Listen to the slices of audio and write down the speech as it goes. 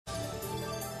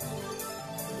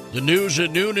The News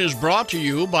at Noon is brought to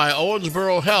you by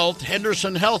Owensboro Health,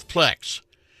 Henderson Healthplex.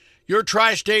 Your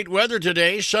tri-state weather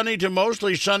today, sunny to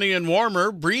mostly sunny and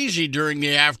warmer, breezy during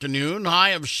the afternoon,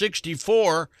 high of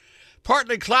 64.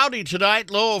 Partly cloudy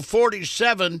tonight, low of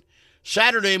 47.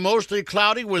 Saturday, mostly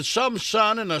cloudy with some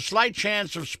sun and a slight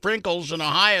chance of sprinkles and a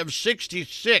high of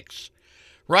 66.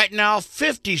 Right now,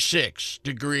 56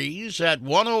 degrees at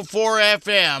 104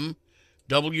 FM,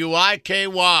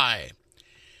 WIKY.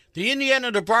 The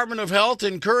Indiana Department of Health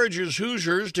encourages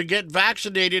Hoosiers to get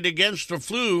vaccinated against the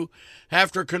flu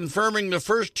after confirming the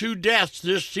first 2 deaths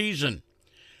this season.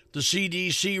 The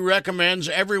CDC recommends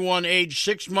everyone aged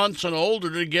 6 months and older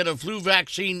to get a flu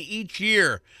vaccine each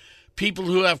year. People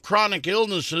who have chronic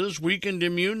illnesses, weakened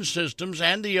immune systems,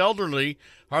 and the elderly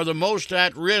are the most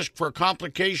at risk for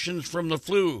complications from the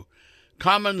flu.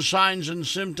 Common signs and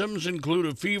symptoms include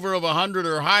a fever of 100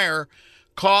 or higher,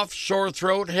 cough, sore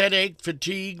throat, headache,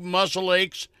 fatigue, muscle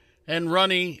aches, and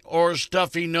runny or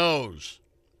stuffy nose.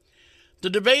 The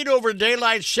debate over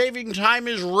daylight saving time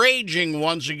is raging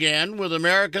once again, with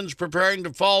Americans preparing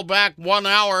to fall back 1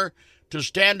 hour to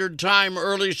standard time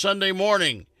early Sunday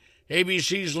morning.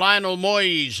 ABC's Lionel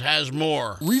Moyes has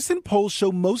more. Recent polls show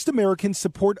most Americans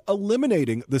support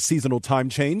eliminating the seasonal time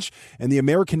change, and the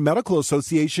American Medical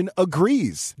Association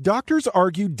agrees. Doctors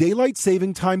argue daylight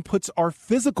saving time puts our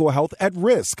physical health at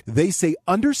risk. They say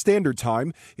under standard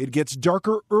time, it gets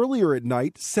darker earlier at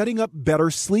night, setting up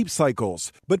better sleep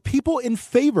cycles. But people in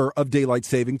favor of daylight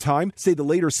saving time say the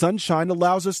later sunshine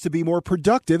allows us to be more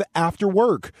productive after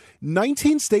work.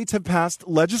 19 states have passed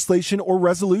legislation or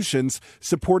resolutions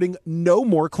supporting no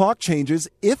more clock changes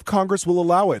if Congress will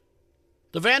allow it.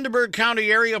 The Vanderburgh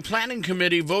County Area Planning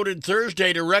Committee voted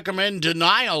Thursday to recommend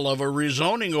denial of a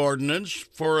rezoning ordinance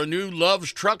for a new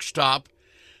Love's truck stop.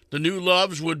 The new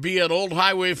Love's would be at Old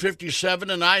Highway 57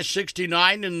 and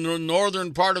I-69 in the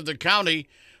northern part of the county.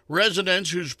 Residents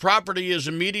whose property is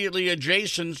immediately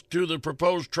adjacent to the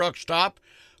proposed truck stop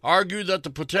argue that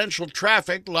the potential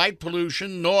traffic, light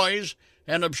pollution, noise,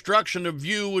 and obstruction of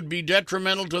view would be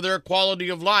detrimental to their quality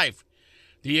of life.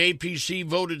 The APC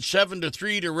voted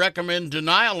 7-3 to recommend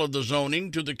denial of the zoning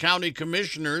to the county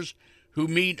commissioners who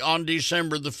meet on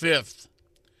December the 5th.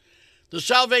 The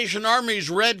Salvation Army's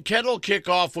Red Kettle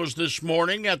kickoff was this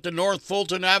morning at the North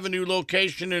Fulton Avenue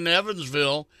location in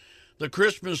Evansville. The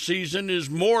Christmas season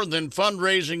is more than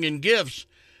fundraising and gifts.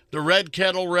 The Red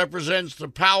Kettle represents the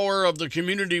power of the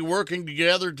community working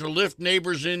together to lift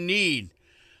neighbors in need.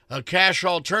 A cash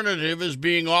alternative is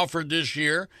being offered this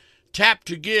year. Tap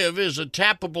to Give is a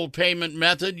tappable payment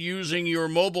method using your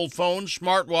mobile phone,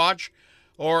 smartwatch,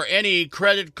 or any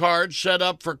credit card set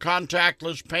up for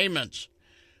contactless payments.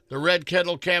 The Red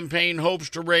Kettle campaign hopes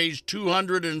to raise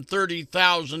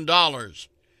 $230,000.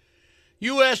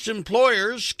 U.S.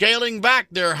 employers scaling back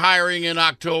their hiring in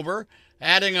October,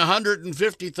 adding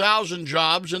 150,000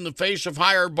 jobs in the face of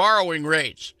higher borrowing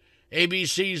rates.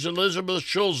 ABC's Elizabeth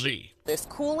Schulze. This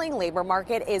cooling labor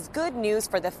market is good news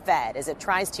for the Fed as it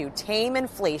tries to tame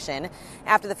inflation.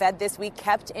 After the Fed this week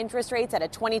kept interest rates at a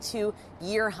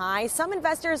 22-year high, some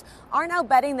investors are now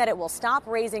betting that it will stop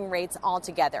raising rates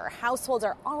altogether. Households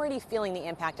are already feeling the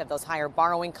impact of those higher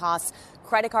borrowing costs.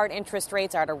 Credit card interest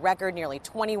rates are at a record nearly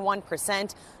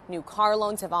 21%. New car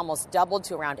loans have almost doubled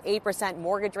to around 8%.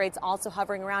 Mortgage rates also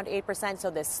hovering around 8%.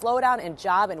 So this slowdown in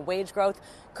job and wage growth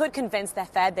could convince the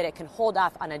Fed that it can hold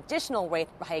off on additional rate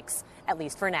hikes, at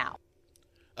least for now.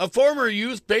 A former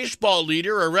youth baseball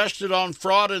leader arrested on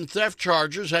fraud and theft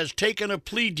charges has taken a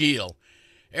plea deal.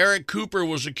 Eric Cooper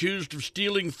was accused of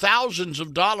stealing thousands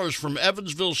of dollars from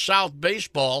Evansville South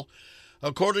Baseball.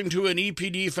 According to an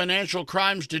EPD financial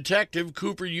crimes detective,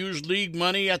 Cooper used league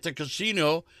money at the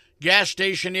casino, gas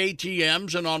station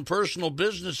ATMs, and on personal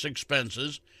business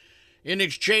expenses. In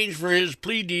exchange for his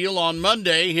plea deal on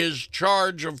Monday, his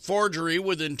charge of forgery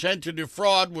with intent to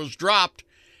defraud was dropped.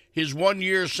 His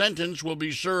 1-year sentence will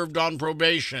be served on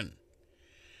probation.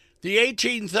 The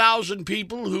 18,000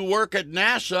 people who work at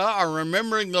NASA are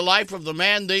remembering the life of the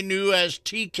man they knew as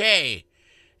TK.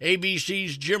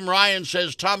 ABC's Jim Ryan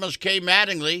says Thomas Ken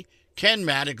Mattingly,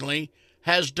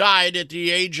 has died at the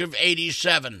age of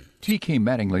 87. T.K.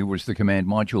 Mattingly was the command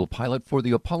module pilot for the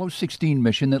Apollo 16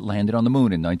 mission that landed on the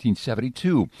moon in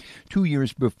 1972. 2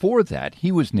 years before that,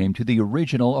 he was named to the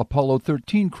original Apollo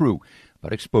 13 crew.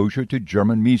 But exposure to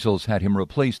German measles had him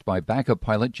replaced by backup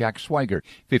pilot Jack Swigert.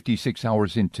 56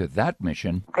 hours into that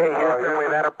mission, Okay, Houston,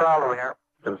 we've had a problem here.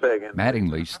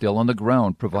 Mattingly, still on the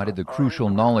ground, provided the crucial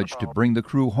knowledge to bring the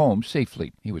crew home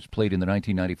safely. He was played in the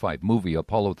 1995 movie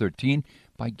Apollo 13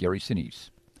 by Gary Sinise.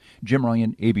 Jim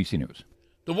Ryan, ABC News.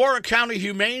 The Warwick County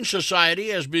Humane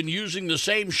Society has been using the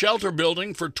same shelter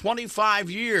building for 25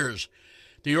 years.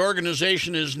 The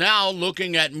organization is now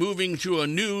looking at moving to a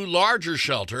new, larger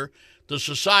shelter. The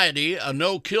society, a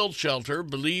no-kill shelter,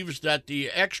 believes that the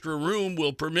extra room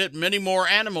will permit many more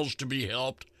animals to be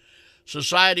helped.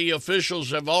 Society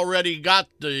officials have already got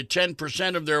the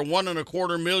 10% of their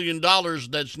 $1.25 million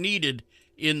that's needed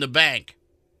in the bank.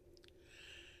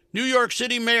 New York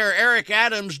City Mayor Eric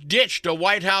Adams ditched a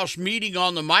White House meeting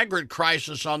on the migrant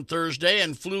crisis on Thursday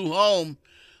and flew home.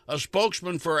 A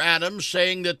spokesman for Adams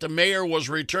saying that the mayor was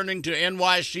returning to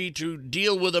NYC to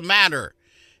deal with a matter.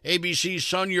 ABC's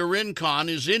Sonia Rincon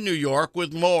is in New York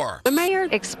with more. The mayor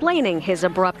explaining his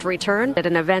abrupt return at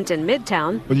an event in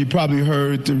Midtown. Well, you probably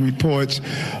heard the reports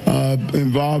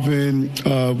involving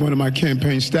one of my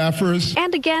campaign staffers.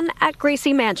 And again at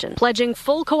Gracie Mansion, pledging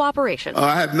full cooperation.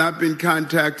 I have not been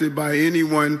contacted by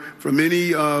anyone from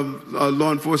any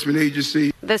law enforcement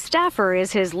agency. The staffer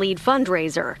is his lead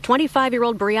fundraiser,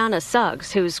 25-year-old Brianna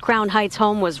Suggs, whose Crown Heights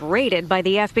home was raided by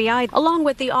the FBI, along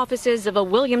with the offices of a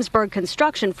Williamsburg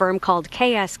construction firm called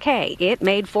KSK. It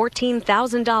made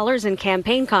 $14,000 in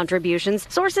campaign contributions.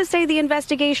 Sources say the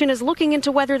investigation is looking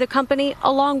into whether the company,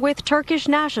 along with Turkish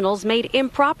nationals, made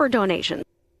improper donations.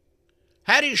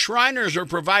 Hattie Shriners are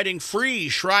providing free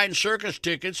Shrine Circus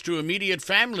tickets to immediate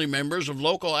family members of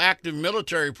local active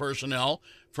military personnel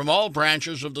from all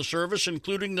branches of the service,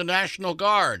 including the National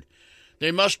Guard.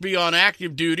 They must be on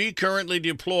active duty, currently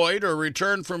deployed, or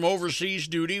returned from overseas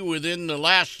duty within the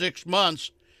last 6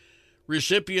 months.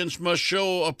 Recipients must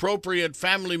show appropriate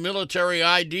family military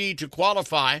ID to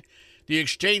qualify. The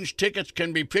exchange tickets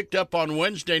can be picked up on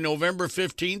Wednesday, November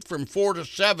 15th from 4 to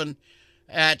 7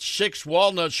 at 6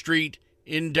 Walnut Street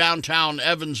in downtown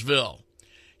Evansville.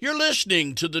 You're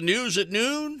listening to the news at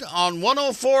noon on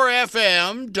 104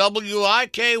 FM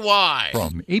WIKY.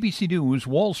 From ABC News,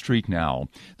 Wall Street now.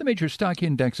 The major stock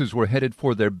indexes were headed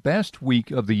for their best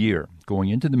week of the year. Going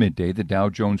into the midday, the Dow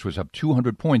Jones was up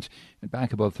 200 points and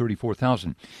back above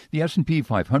 34,000. The S&P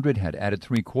 500 had added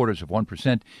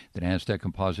 0.75%. The Nasdaq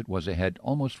Composite was ahead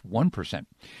almost 1%.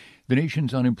 The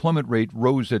nation's unemployment rate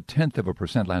rose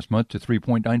 0.1% last month to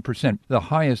 3.9%, the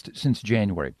highest since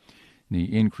January.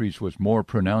 The increase was more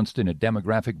pronounced in a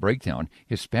demographic breakdown.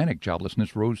 Hispanic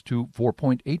joblessness rose to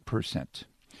 4.8%.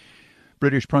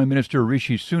 British Prime Minister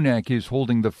Rishi Sunak is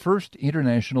holding the first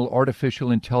International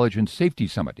Artificial Intelligence Safety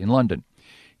Summit in London.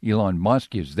 Elon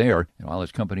Musk is there, and while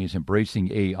his company is embracing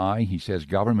AI, he says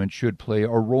government should play a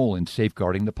role in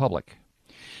safeguarding the public.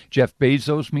 Jeff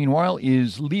Bezos, meanwhile,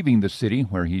 is leaving the city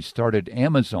where he started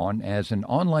Amazon as an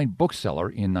online bookseller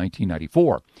in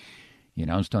 1994. He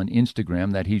announced on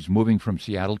Instagram that he's moving from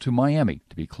Seattle to Miami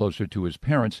to be closer to his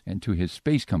parents and to his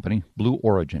space company, Blue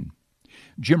Origin.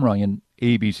 Jim Ryan,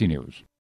 ABC News.